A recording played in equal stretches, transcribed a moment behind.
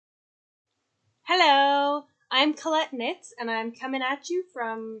Hello, I'm Collette Knits, and I'm coming at you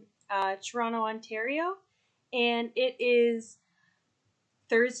from Toronto, Ontario, and it is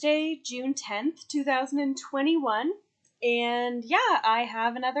Thursday, June 10th, 2021, and yeah, I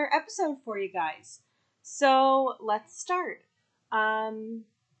have another episode for you guys. So let's start. I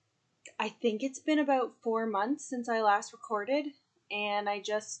think it's been about 4 months since I last recorded, and I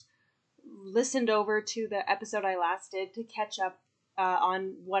just listened over to the episode I last did to catch up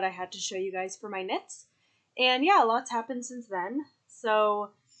on what I had to show you guys for my knits. And yeah, lots happened since then.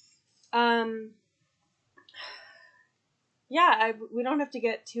 So, we don't have to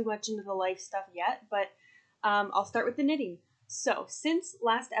get too much into the life stuff yet, but I'll start with the knitting. So, since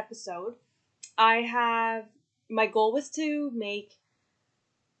last episode, my goal was to make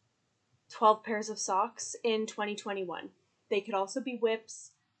 12 pairs of socks in 2021. They could also be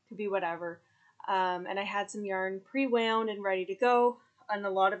whips, could be whatever. And I had some yarn pre-wound and ready to go, and a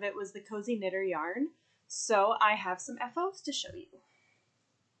lot of it was the Cozy Knitter yarn. So I have some FOs to show you.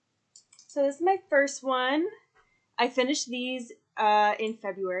 So this is my first one. I finished these in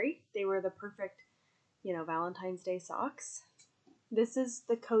February. They were the perfect, Valentine's Day socks. This is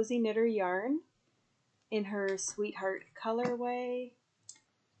the Cozy Knitter yarn in her Sweetheart colorway.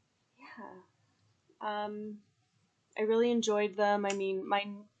 Yeah. I really enjoyed them. I mean,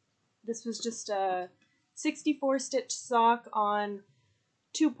 this was just a 64 stitch sock on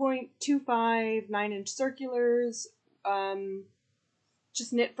 2.25 9-inch circulars.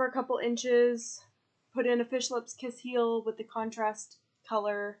 Just knit for a couple inches, put in a fish lips kiss heel with the contrast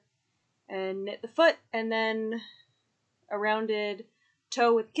color, and knit the foot, and then a rounded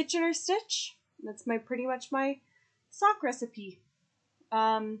toe with Kitchener stitch. That's pretty much my sock recipe.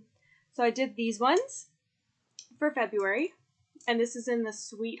 So I did these ones for February, and this is in the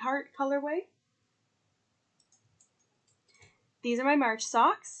Sweetheart colorway. These are my March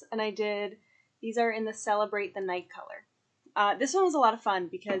socks, and these are in the Celebrate the Night color. This one was a lot of fun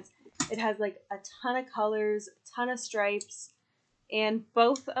because it has like a ton of colors, a ton of stripes, and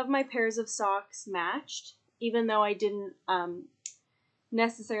both of my pairs of socks matched, even though I didn't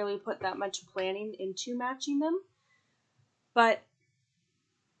necessarily put that much planning into matching them. But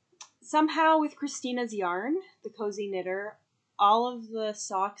somehow with Christina's yarn, the Cozy Knitter, all of the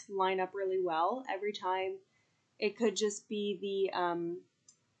socks line up really well every time. It could just be the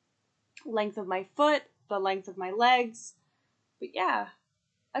length of my foot, the length of my legs. But yeah,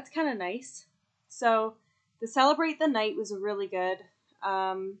 that's kind of nice. So the Celebrate the Night was really good.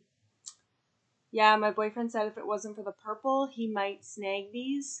 Yeah, my boyfriend said if it wasn't for the purple, he might snag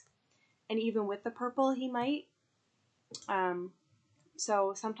these. And even with the purple, he might.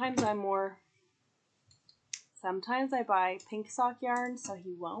 So sometimes I buy pink sock yarn, so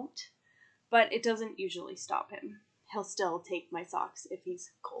he won't. But it doesn't usually stop him. He'll still take my socks if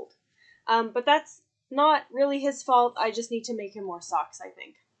he's cold. But that's not really his fault. I just need to make him more socks, I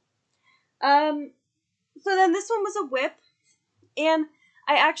think. So then this one was a whip. And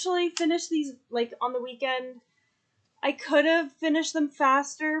I actually finished these like on the weekend. I could have finished them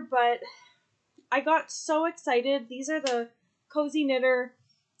faster, but I got so excited. These are the Cozy Knitter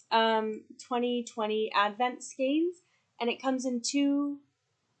 2020 Advent skeins. And it comes in two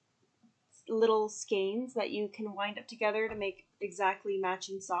little skeins that you can wind up together to make exactly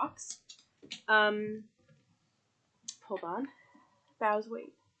matching socks. Hold on. Bows,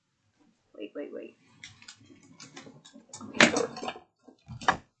 wait. Okay.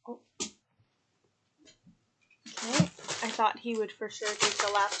 Oh. Okay. I thought he would for sure take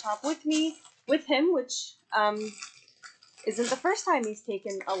the laptop with him, which isn't the first time he's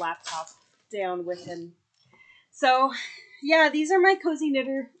taken a laptop down with him. So, yeah, these are my Cozy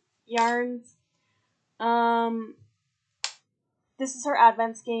Knitter yarns. This is her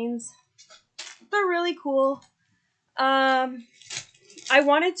Advent skeins. They're really cool. I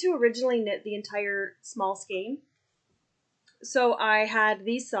wanted to originally knit the entire small skein. So I had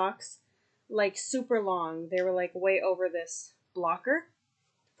these socks like super long. They were like way over this blocker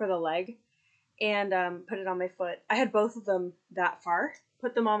for the leg, and put it on my foot. I had both of them that far.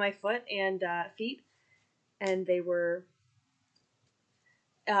 Put them on my foot and feet, and they were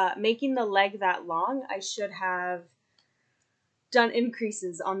making the leg that long. I should have done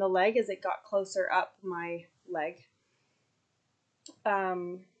increases on the leg as it got closer up my leg.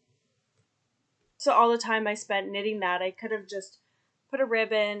 So all the time I spent knitting that, I could have just put a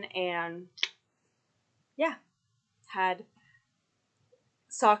ribbon and yeah, had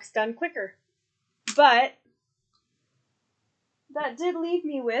socks done quicker. But that did leave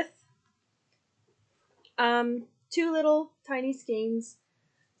me with two little tiny skeins.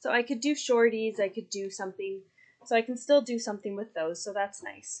 So I could do shorties, I could do something. So I can still do something with those, so that's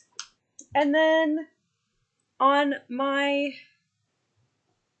nice. And then on my,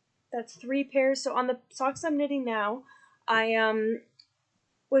 that's 3 pairs. So on the socks I'm knitting now, I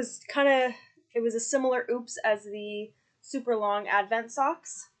was kind of, it was a similar oops as the super long Advent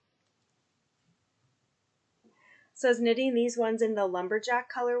socks. So I was knitting these ones in the Lumberjack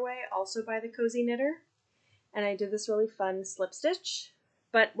colorway, also by the Cozy Knitter. And I did this really fun slip stitch.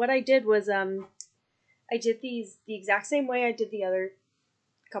 But what I did was I did these the exact same way I did the other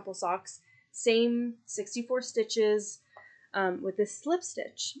couple socks. Same 64 stitches with this slip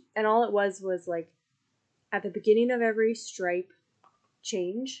stitch. And all it was like at the beginning of every stripe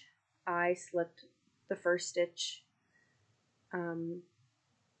change, I slipped the first stitch.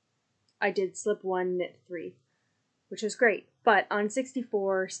 I did slip 1, knit 3, which was great. But on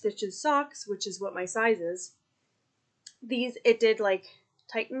 64 stitches socks, which is what my size is, these, it did like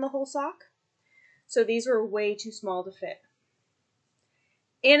tighten the whole sock. So these were way too small to fit.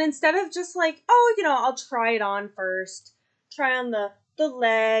 And instead of just like, oh, you know, I'll try it on first, try on the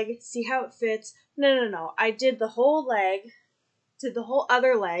leg, see how it fits. No. I did the whole leg, did the whole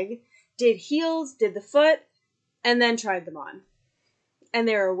other leg, did heels, did the foot, and then tried them on. And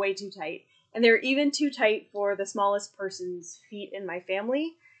they were way too tight. And they were even too tight for the smallest person's feet in my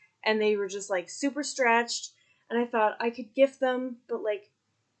family. And they were just like super stretched. And I thought I could gift them, but like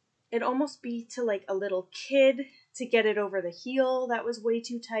it'd almost be to like a little kid to get it over the heel. That was way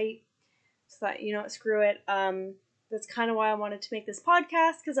too tight. So I thought, you know what, screw it. That's kind of why I wanted to make this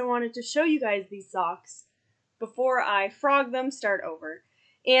podcast, because I wanted to show you guys these socks before I frog them, start over.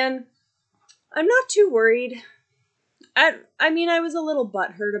 And I'm not too worried. I mean, I was a little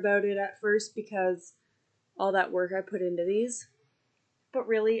butthurt about it at first because all that work I put into these. But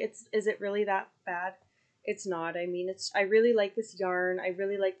really, is it really that bad? It's not. I mean, I really like this yarn. I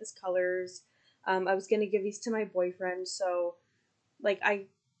really like this colors. I was going to give these to my boyfriend, so like I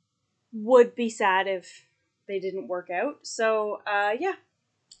would be sad if they didn't work out. So yeah,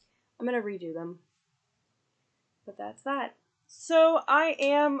 I'm going to redo them. But that's that. So I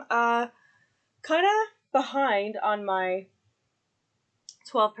am kind of behind on my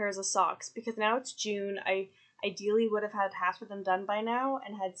 12 pairs of socks because now it's June. I ideally would have had half of them done by now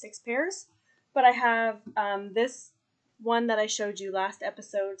and had 6 pairs. But I have this one that I showed you last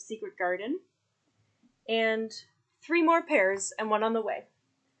episode, Secret Garden, and 3 more pairs and 1 on the way.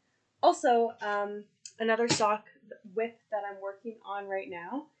 Also, another sock width that I'm working on right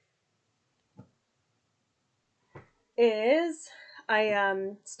now is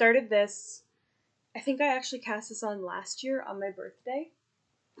I started this, I think I actually cast this on last year on my birthday.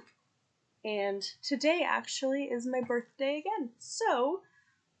 And today actually is my birthday again. So,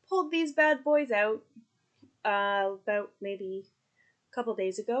 pulled these bad boys out about maybe a couple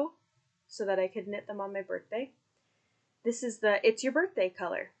days ago so that I could knit them on my birthday. This is the It's Your Birthday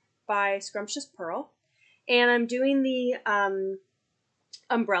color by Scrumptious Purl. And I'm doing the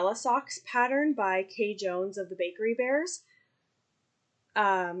umbrella socks pattern by Kay Jones of the Bakery Bears.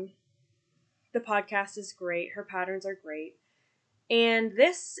 The podcast is great. Her patterns are great. And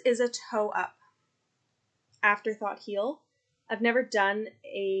this is a toe up afterthought heel. I've never done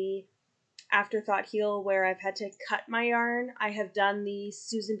a afterthought heel where I've had to cut my yarn. I have done the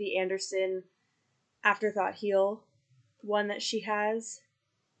Susan B. Anderson afterthought heel one that she has,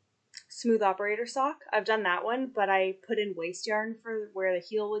 smooth operator sock. I've done that one, but I put in waste yarn for where the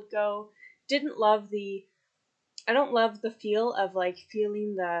heel would go. I don't love the feel of like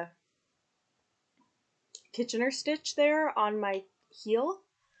feeling the Kitchener stitch there on my heel.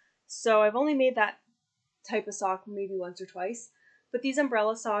 So I've only made that type of sock maybe once or twice. But these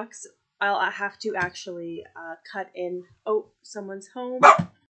umbrella socks, I'll have to actually cut in. Oh, someone's home.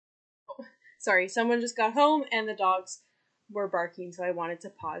 Sorry, someone just got home and the dogs were barking, so I wanted to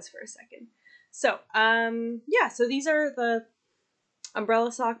pause for a second. So, yeah, so these are the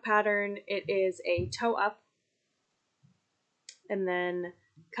umbrella sock pattern. It is a toe up and then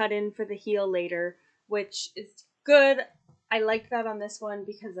cut in for the heel later, which is good. I like that on this one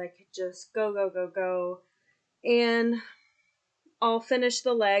because I could just go. And I'll finish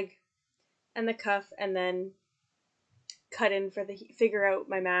the leg and the cuff and then cut in for figure out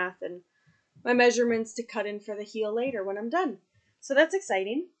my math and my measurements to cut in for the heel later when I'm done. So that's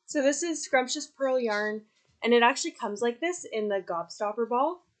exciting. So this is Scrumptious Purl yarn, and it actually comes like this in the Gobstopper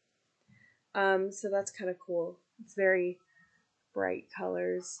ball. So that's kind of cool. It's very bright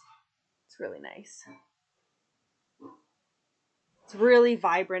colors. It's really nice. It's really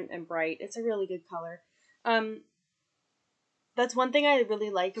vibrant and bright. It's a really good color. That's one thing I really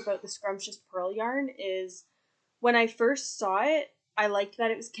like about the Scrumptious Purl yarn is when I first saw it, I liked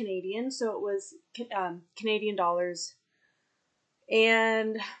that it was Canadian, so it was Canadian dollars.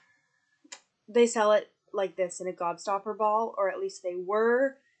 And they sell it like this in a gobstopper ball, or at least they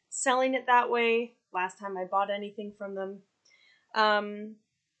were selling it that way last time I bought anything from them.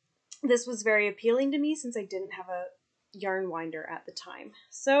 This was very appealing to me since I didn't have a yarn winder at the time.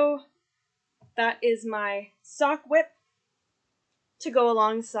 So that is my sock whip to go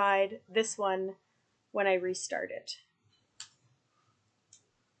alongside this one when I restart it.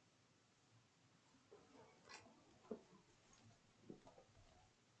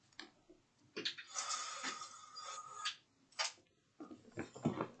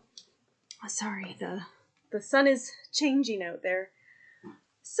 Sorry, the sun is changing out there.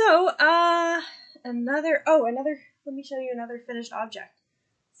 So, another, let me show you another finished object.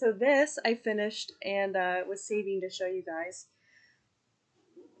 So this I finished and was saving to show you guys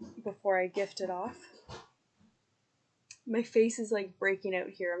before I gift it off. My face is like breaking out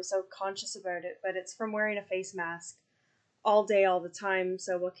here. I'm so conscious about it, but it's from wearing a face mask all day, all the time.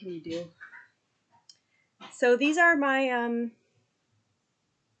 So what can you do? So these are my,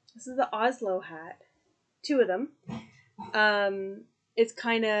 this is the Oslo hat. 2 of them. It's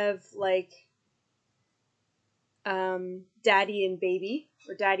kind of like daddy and baby,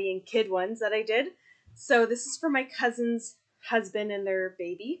 or daddy and kid ones that I did. So this is for my cousin's husband and their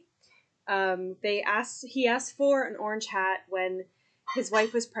baby. He asked for an orange hat when his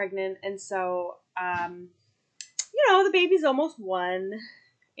wife was pregnant, and so the baby's almost 1,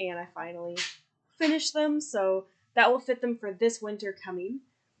 and I finally finished them, so that will fit them for this winter coming.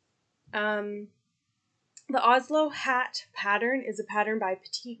 The Oslo hat pattern is a pattern by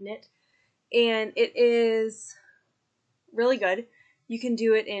Petite Knit, and it is really good. You can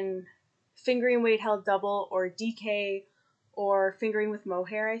do it in fingering weight held double or DK or fingering with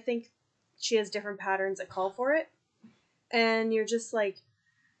mohair. I think she has different patterns that call for it. And you're just like,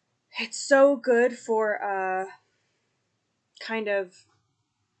 it's so good for kind of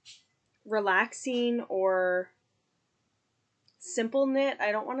relaxing or simple knit.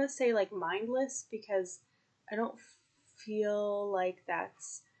 I don't want to say like mindless because I don't feel like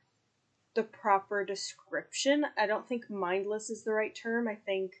that's the proper description. I don't think mindless is the right term. I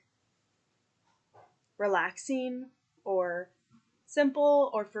think relaxing or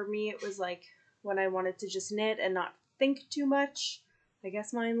simple, or for me it was like when I wanted to just knit and not think too much. I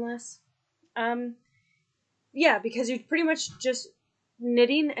guess mindless. Yeah, because you're pretty much just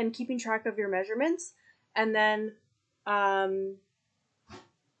knitting and keeping track of your measurements, and then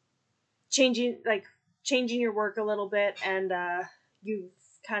changing your work a little bit, and you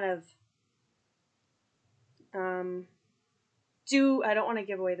kind of I don't want to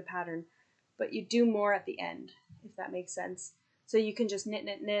give away the pattern, but you do more at the end, if that makes sense. So you can just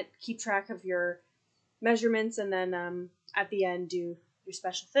knit, keep track of your measurements, and then at the end do your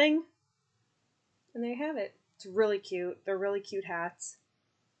special thing. And there you have it. It's really cute. They're really cute hats.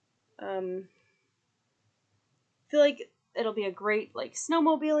 I feel like it'll be a great like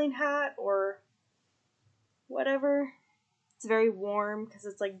snowmobiling hat or whatever. It's very warm because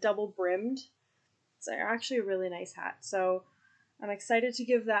it's like double brimmed. It's actually a really nice hat. So I'm excited to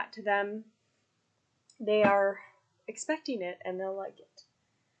give that to them. They are expecting it and they'll like it.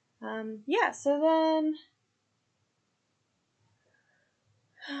 Yeah, so then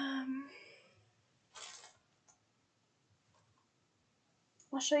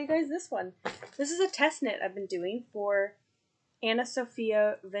I'll show you guys this one. This is a test knit I've been doing for Anna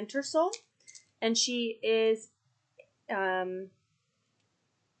Sofia Vintersol, and she is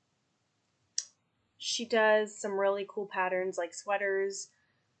she does some really cool patterns like sweaters,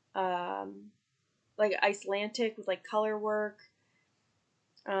 like Icelandic with like color work.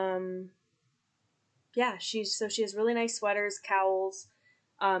 Yeah, she has really nice sweaters, cowls,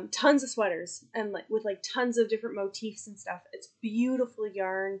 tons of sweaters, and like with like tons of different motifs and stuff. It's beautiful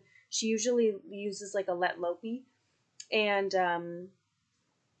yarn. She usually uses like a let lopi, and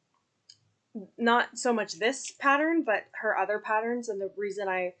not so much this pattern, but her other patterns. And the reason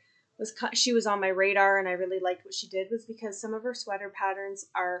she was on my radar and I really liked what she did was because some of her sweater patterns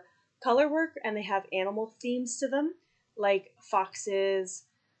are color work and they have animal themes to them, like foxes,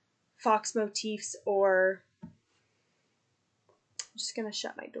 fox motifs, or I'm just gonna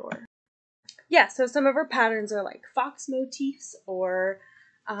shut my door. Yeah, so some of her patterns are like fox motifs or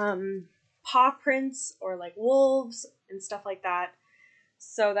paw prints or like wolves and stuff like that.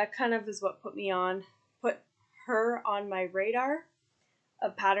 So that kind of is what put her on my radar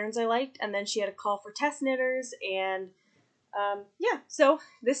of patterns I liked. And then she had a call for test knitters, and yeah, so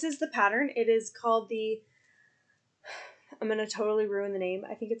this is the pattern. It is called I'm gonna totally ruin the name.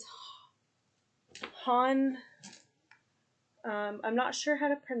 I think it's I'm not sure how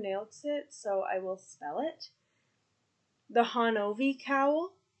to pronounce it, so I will spell it. The Honovi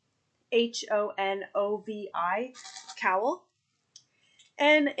cowl, Honovi Cowl.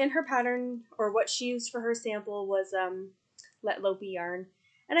 And in her pattern, or what she used for her sample, was Let Lope yarn.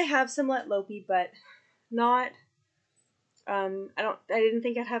 And I have some Let Lope, but not, I didn't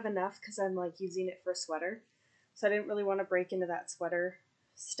think I'd have enough because I'm like using it for a sweater. So I didn't really want to break into that sweater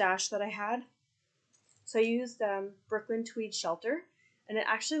stash that I had. So I used Brooklyn Tweed Shelter, and it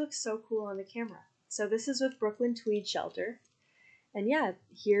actually looks so cool on the camera. So this is with Brooklyn Tweed Shelter. And yeah,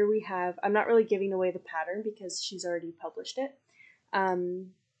 here we have, I'm not really giving away the pattern because she's already published it.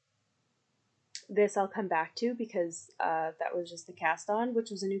 This I'll come back to because that was just a cast on, which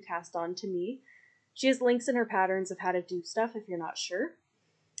was a new cast on to me. She has links in her patterns of how to do stuff if you're not sure.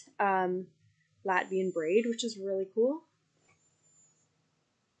 Latvian braid, which is really cool.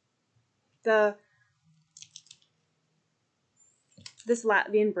 This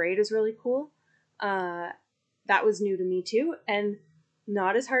Latvian braid is really cool. That was new to me too, and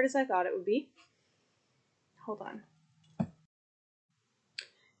not as hard as I thought it would be. Hold on.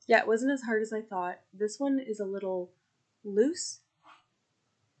 Yeah, it wasn't as hard as I thought. This one is a little loose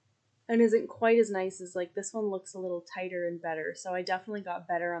and isn't quite as nice as, like, this one looks a little tighter and better, so I definitely got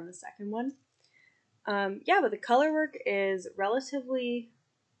better on the second one. Yeah, but the color work is relatively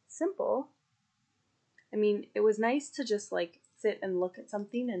simple. I mean, it was nice to just, like, sit and look at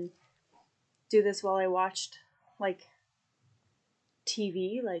something and do this while I watched, like,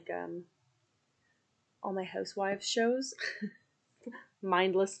 TV, like, all my housewives shows.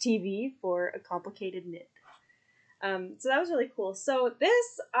 Mindless TV for a complicated knit. So that was really cool. So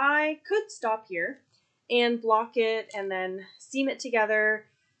this, I could stop here and block it and then seam it together,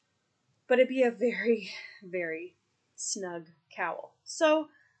 but it'd be a very, very snug cowl. So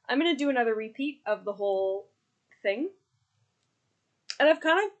I'm going to do another repeat of the whole thing. And I've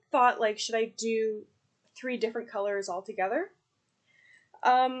kind of thought, like, should I do 3 different colors altogether?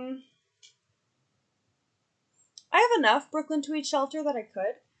 I have enough Brooklyn Tweed Shelter that I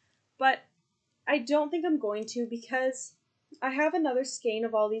could, but I don't think I'm going to because I have another skein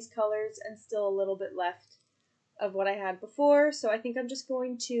of all these colors and still a little bit left of what I had before, so I think I'm just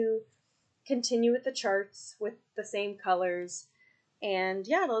going to continue with the charts with the same colors, and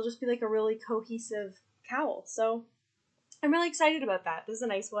yeah, it'll just be like a really cohesive cowl. So I'm really excited about that. This is a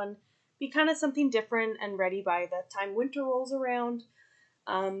nice one. Be kind of something different and ready by the time winter rolls around.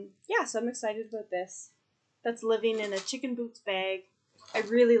 Yeah, so I'm excited about this. That's living in a chicken boots bag. I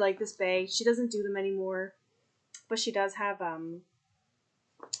really like this bag. She doesn't do them anymore, but she does have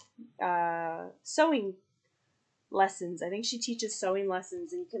sewing lessons. I think she teaches sewing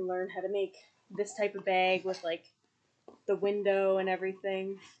lessons, and you can learn how to make this type of bag with, like, the window and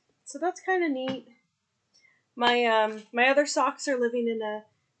everything. So that's kind of neat. My my other socks are living in a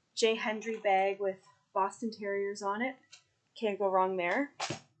J. Hendry bag with Boston Terriers on it. Can't go wrong there.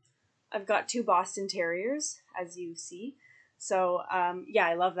 I've got 2 Boston Terriers, as you see. So, yeah,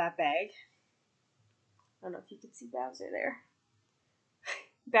 I love that bag. I don't know if you can see Bowser there.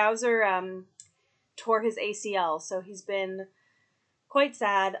 Bowser tore his ACL, so he's been quite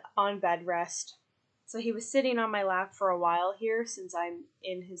sad on bed rest. So he was sitting on my lap for a while here since I'm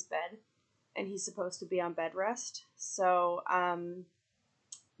in his bed, and he's supposed to be on bed rest. So,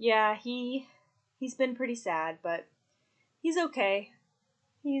 yeah, he's been pretty sad, but he's okay.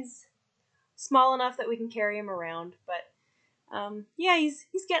 He's small enough that we can carry him around, but yeah,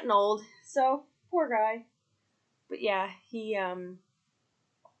 he's getting old, so poor guy. But yeah, he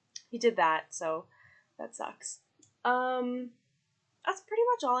did that, so that sucks. That's pretty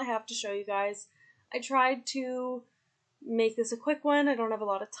much all I have to show you guys. I tried to make this a quick one. I don't have a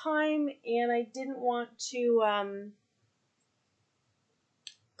lot of time, and I didn't want to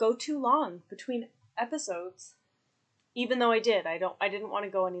go too long between episodes. Even though I did, I didn't want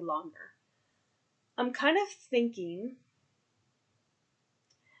to go any longer. I'm kind of thinking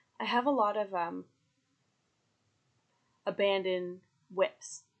I have a lot of abandoned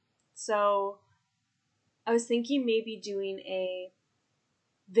whips. So I was thinking maybe doing a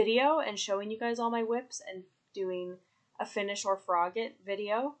video and showing you guys all my whips and doing a finish or frog it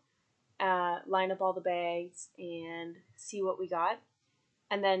video. Line up all the bags and see what we got.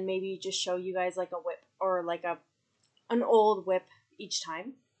 And then maybe just show you guys like a whip or like an old whip each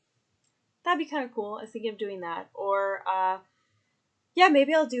time. That'd be kind of cool. I was thinking of doing that. Or, yeah,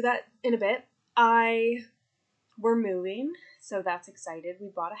 maybe I'll do that in a bit. We're moving, so that's excited. We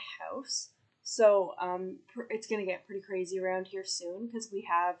bought a house. So, it's going to get pretty crazy around here soon because we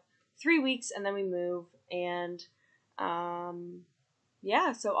have 3 weeks and then we move. And,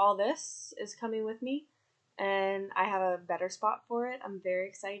 yeah, so all this is coming with me. And I have a better spot for it. I'm very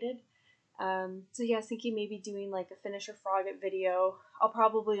excited. So yeah, I was thinking maybe doing like a finish or frogget video. I'll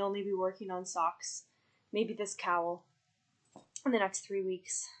probably only be working on socks, maybe this cowl, in the next 3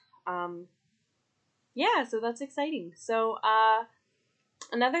 weeks. Yeah, so that's exciting. So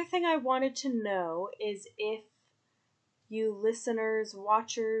another thing I wanted to know is if you listeners,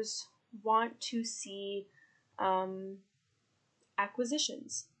 watchers want to see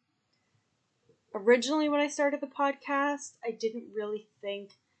acquisitions. Originally, when I started the podcast, I didn't really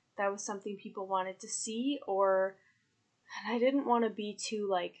think that was something people wanted to see, or I didn't want to be too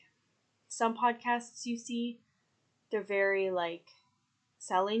like some podcasts you see, they're very like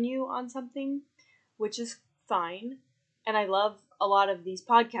selling you on something, which is fine. And I love a lot of these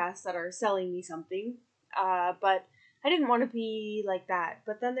podcasts that are selling me something, but I didn't want to be like that.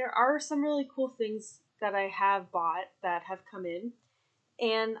 But then there are some really cool things that I have bought that have come in,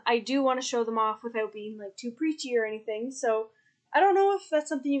 and I do want to show them off without being like too preachy or anything. So I don't know if that's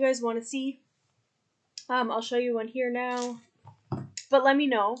something you guys want to see. I'll show you one here now, but let me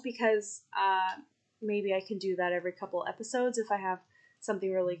know, because maybe I can do that every couple episodes if I have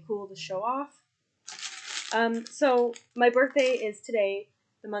something really cool to show off. So my birthday is today,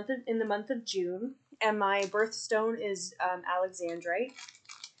 in the month of June, and my birthstone is Alexandrite.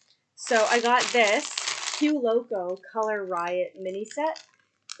 So I got this Hue Loco Color Riot mini set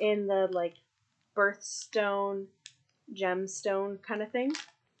in the like birthstone gemstone kind of thing.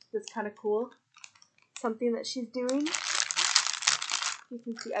 That's kind of cool. Something that she's doing. You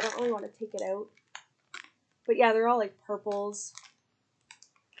can see, I don't really want to take it out. But yeah, they're all like purples.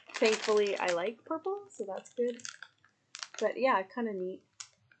 Thankfully, I like purple, so that's good. But yeah, kind of neat.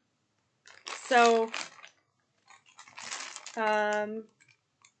 So,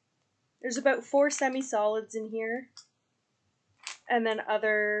 there's about 4 semi-solids in here. And then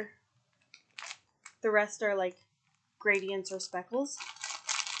the rest are like gradients or speckles.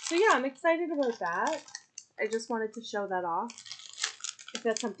 So yeah, I'm excited about that. I just wanted to show that off. If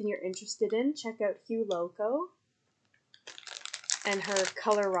that's something you're interested in, check out Hue Loco and her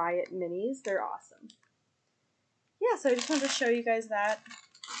Color Riot minis. They're awesome. Yeah, so I just wanted to show you guys that.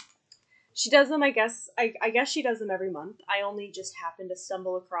 She does them, I guess she does them every month. I only just happened to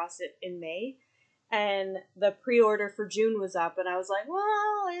stumble across it in May. And the pre-order for June was up, and I was like,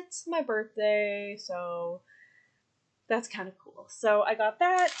 well, it's my birthday, so that's kind of cool. So I got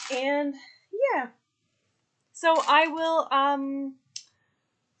that, and yeah. So I will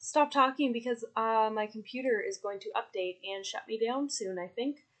stop talking because my computer is going to update and shut me down soon, I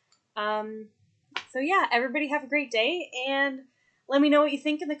think. So yeah, everybody have a great day, and let me know what you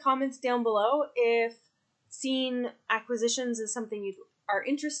think in the comments down below. If seeing acquisitions is something you are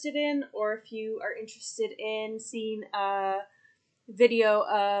interested in, or if you are interested in seeing a video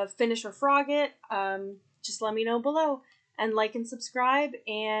of finish or frogget, just let me know below, and like and subscribe.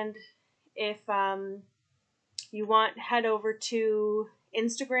 And if you want, head over to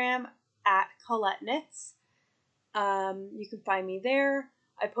Instagram at Collette Knits. You can find me there.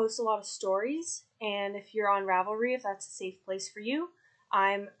 I post a lot of stories, and if you're on Ravelry, if that's a safe place for you,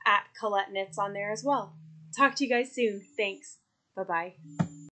 I'm at Collette Knits on there as well. Talk to you guys soon. Thanks. Bye-bye.